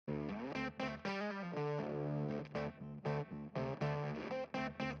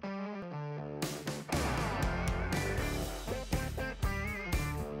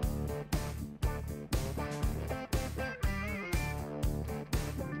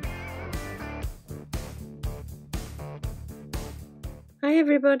Hi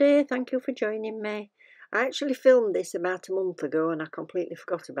everybody, thank you for joining me. I actually filmed this about a month ago and I completely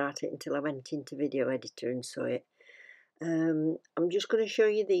forgot about it until I went into video editor and saw it. I'm just going to show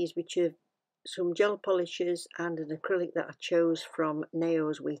you these, which are some gel polishes and an acrylic that I chose from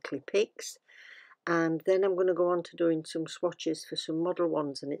Naio's weekly picks. And then I'm going to go on to doing some swatches for some model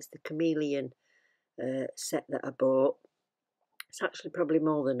ones, and it's the Chameleon set that I bought. It's actually probably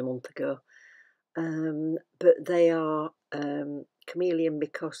more than a month ago. But they are Chameleon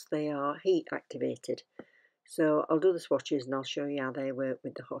because they are heat activated. So I'll do the swatches and I'll show you how they work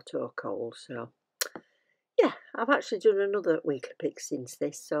with the hot or cold. So yeah, I've actually done another weekly pick since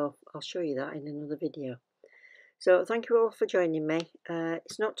this, so I'll show you that in another video. So thank you all for joining me.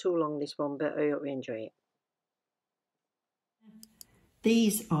 It's not too long, this one, but I hope you enjoy it.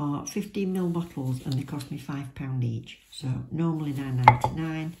 These are 15ml bottles and they cost me £5 each. So normally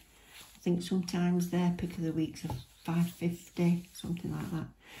 £9.99. I think sometimes their pick of the weeks are £5.50, something like that.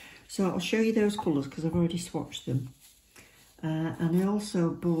 So I'll show you those colours because I've already swatched them. And I also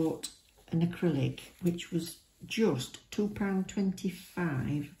bought an acrylic, which was just £2.25,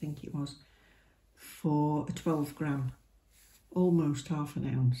 I think it was, for a 12 gram, almost half an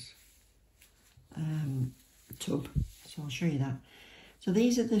ounce tub. So I'll show you that. So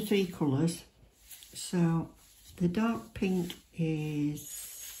these are the three colours. So the dark pink is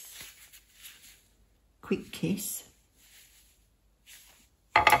Quick Kiss.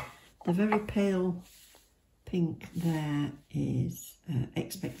 The very pale pink there is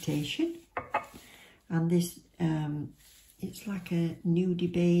Expectation. And this, it's like a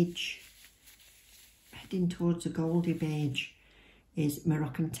nudie beige, heading towards a goldy beige, is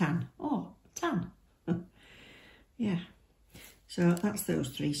Moroccan Tan. Oh, tan. Yeah. So that's those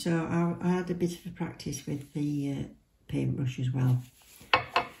three. So I had a bit of a practice with the paintbrush as well.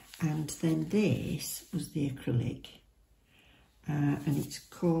 And then this was the acrylic. And it's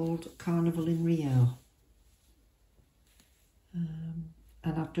called Carnival in Rio. And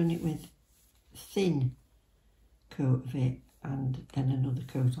I've done it with thin coat of it and then another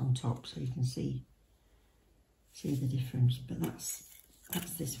coat on top, so you can see the difference. But that's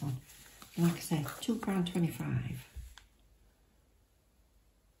this one. And like I say, £2.25.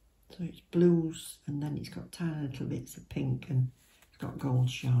 So it's blues and then it's got tiny little bits of pink and it's got gold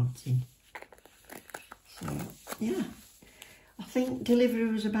shards in. So yeah, I think delivery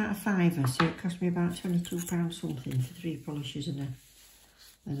was about £5, so it cost me about £22 something for 3 polishes and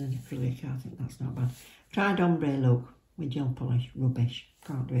an acrylic. I think that's not bad. Tried ombre look with gel polish, rubbish,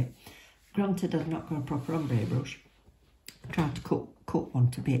 can't do it. Granted, I've not got a proper ombre brush. I tried to cut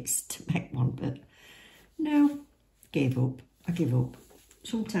one to bits to make one, but no, gave up. I give up.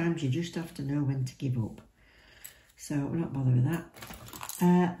 Sometimes you just have to know when to give up. So we're not bothered with that.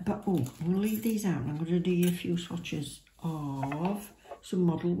 But oh, I'm going to leave these out and I'm going to do you a few swatches of some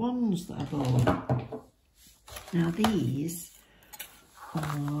model ones that I bought. Now these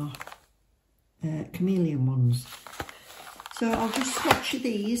are Chameleon ones. So I'll just swatch you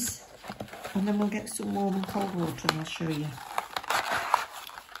these and then we'll get some warm and cold water and I'll show you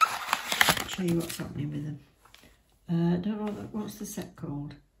what's happening with them. I don't know what's the set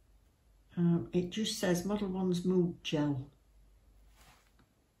called. It just says Model One's Mood Gel.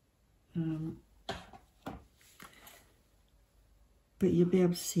 But you'll be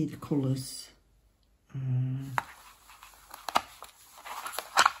able to see the colours.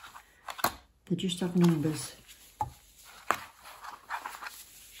 They just have numbers.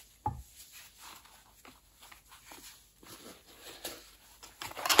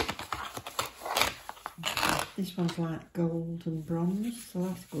 This one's like gold and bronze, so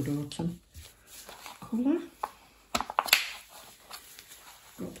that's good autumn colour.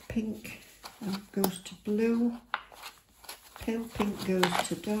 Got the pink, that goes to blue. Pale pink goes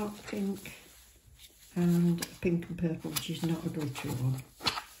to dark pink. And pink and purple, which is not a glittery one.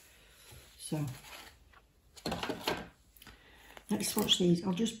 So, let's swatch these.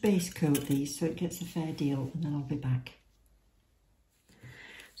 I'll just base coat these so it gets a fair deal and then I'll be back.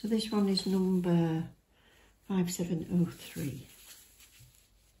 So this one is number 5703.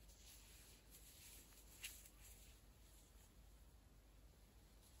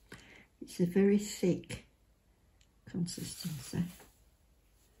 It's a very thick consistency.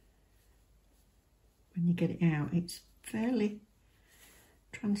 When you get it out, it's fairly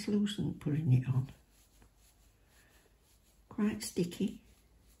translucent putting it on. Quite sticky.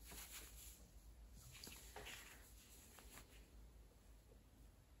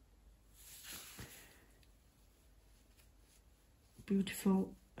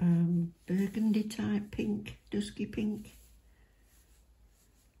 Beautiful burgundy type pink, dusky pink.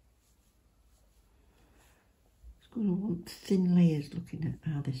 I want thin layers looking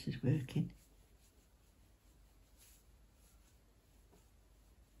at how this is working.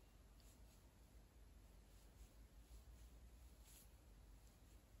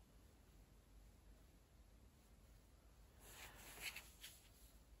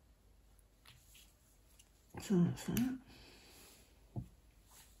 So that's that.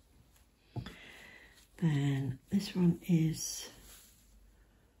 Then this one is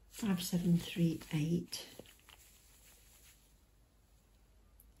 5738.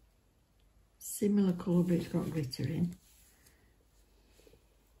 Similar colour, but it's got glitter in.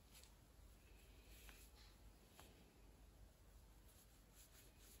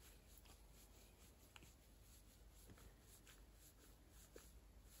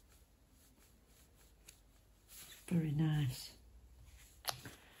 It's very nice.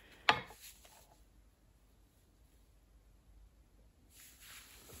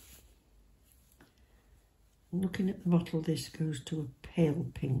 Looking at the bottle, this goes to a pale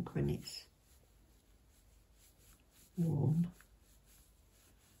pink when it's warm.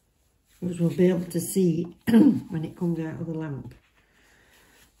 Suppose we'll be able to see when it comes out of the lamp.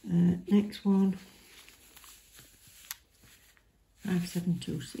 Next one,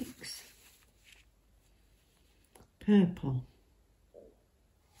 5726. Purple.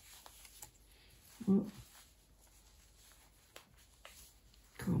 Oh.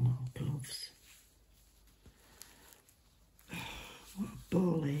 Come on, gloves. What a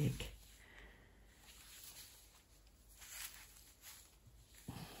ball ache.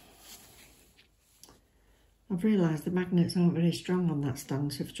 I've realised the magnets aren't very strong on that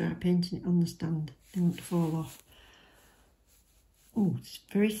stand, so if I try painting it on the stand, they won't fall off. Oh, it's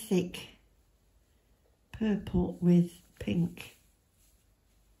very thick. Purple with pink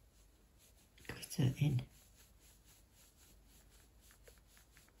glitter in.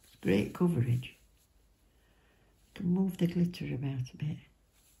 It's great coverage. Can move the glitter about a bit.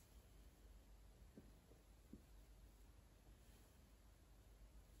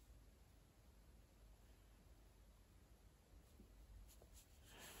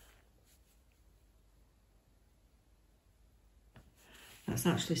 That's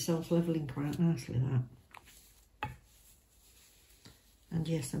actually self-levelling quite nicely, that. And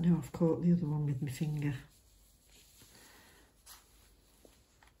yes, I know I've caught the other one with my finger.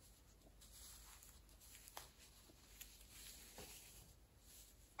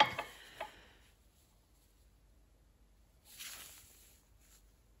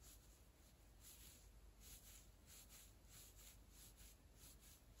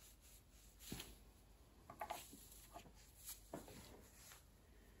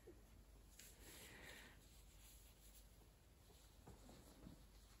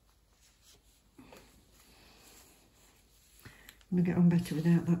 I'm going to get on better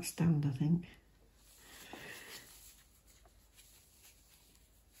without that stand, I think.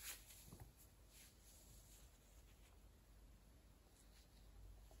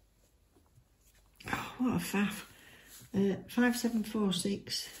 Oh, what a faff.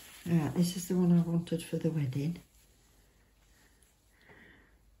 5746. This is the one I wanted for the wedding.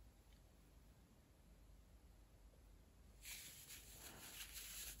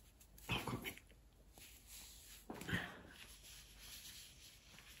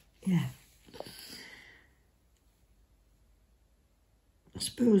 Yeah. I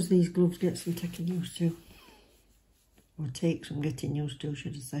suppose these gloves get some taking used to. Or take some getting used to,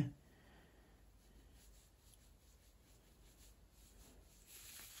 should I say.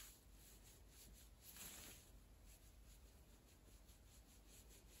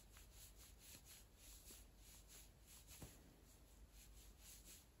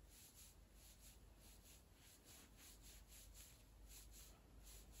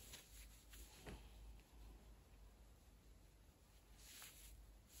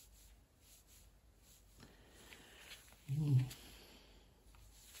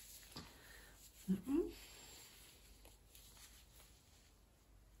 That one.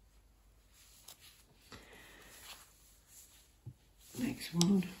 Next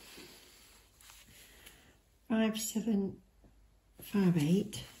one.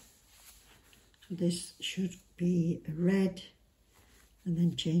 5758. So this should be a red and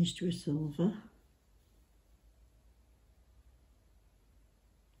then change to a silver.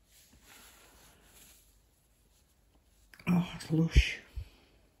 Oh, it's lush.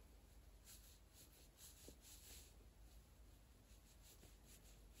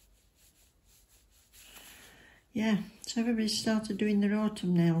 Yeah, so everybody's started doing their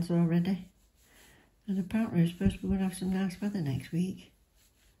autumn nails already. And apparently we're supposed to be going to have some nice weather next week,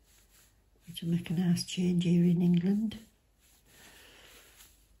 which will make a nice change here in England.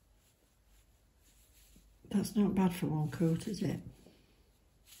 That's not bad for one coat, is it?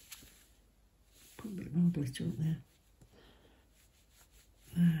 Put a bit more glitter up there.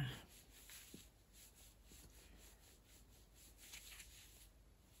 There.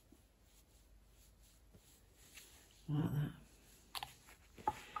 Like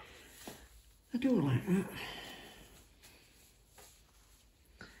that. I do like that.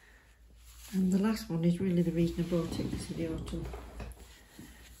 And the last one is really the reason I bought it. This is the autumn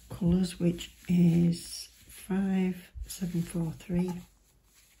colours, which is 5743.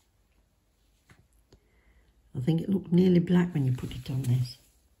 I think it looked nearly black when you put it on this.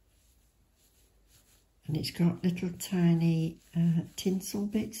 And it's got little tiny tinsel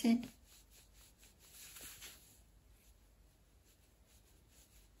bits in.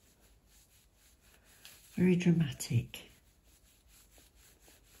 Very dramatic.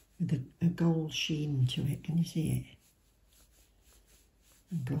 With a gold sheen to it, can you see it?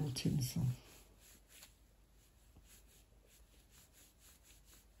 And gold tinsel.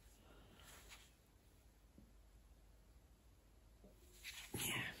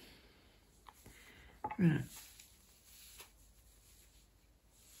 Yeah. Right.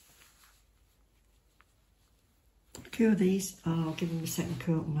 Cure these, I'll give them a second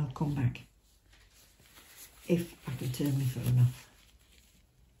coat and I'll come back. If I can turn my phone off.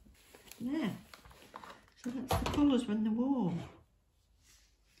 There. So that's the colours when they're warm.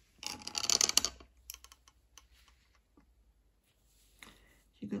 So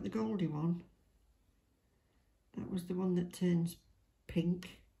you've got the goldy one. That was the one that turns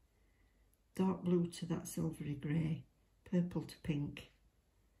pink. Dark blue to that silvery grey. Purple to pink.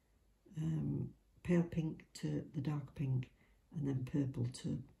 Pale pink to the dark pink. And then purple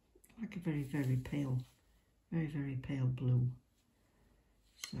to like a very, very pale blue.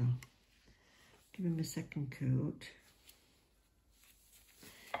 So, give him a second coat.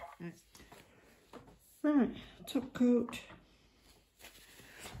 Right, top coat.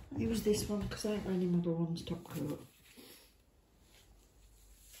 I'll use this one because I haven't got any Modelones top coat.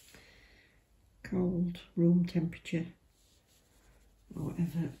 Cold, room temperature, or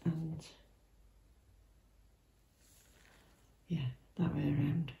whatever, and yeah, that way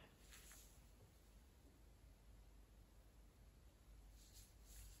around.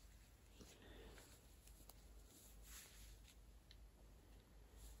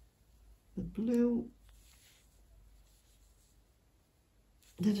 The blue,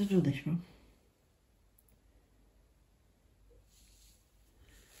 did I do this one?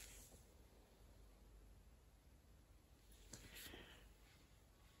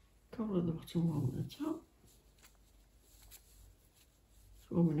 Colour the bottom one at the top.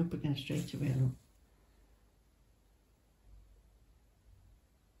 It's warming up again straight away, look.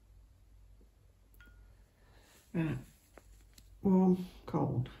 Right, warm,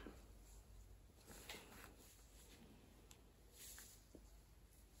 cold.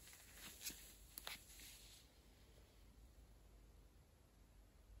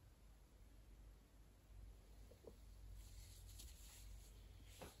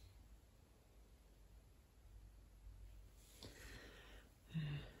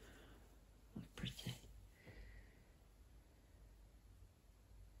 That's pretty.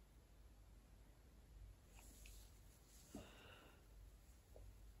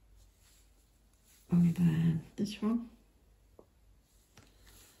 And then this one.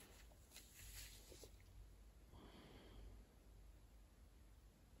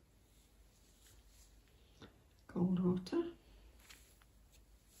 Cold water.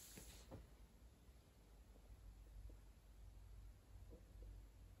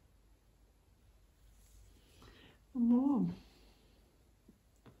 And warm.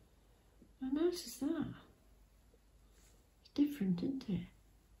 How nice is that? It's different, isn't it?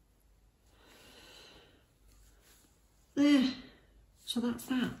 There. So that's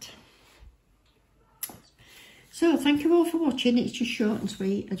that. So thank you all for watching. It's just short and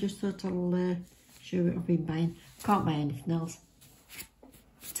sweet. I just thought I'll show you what I've been buying. Can't buy anything else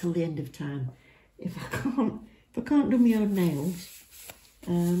till the end of time. If I can't do my own nails,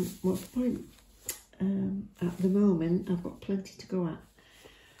 what's the point? At the moment, I've got plenty to go at.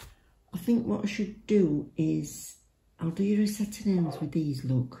 I think what I should do is I'll do your set nails with these,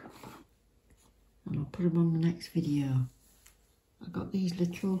 look, and I'll put them on the next video. I've got these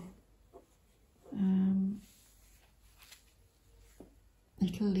little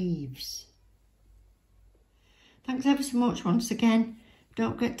leaves. Thanks ever so much once again.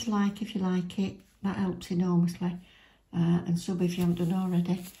 Don't forget to like if you like it. That helps enormously. And sub if you haven't done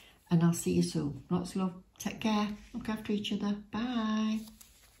already. And I'll see you soon. Lots of love. Take care. Look after each other. Bye.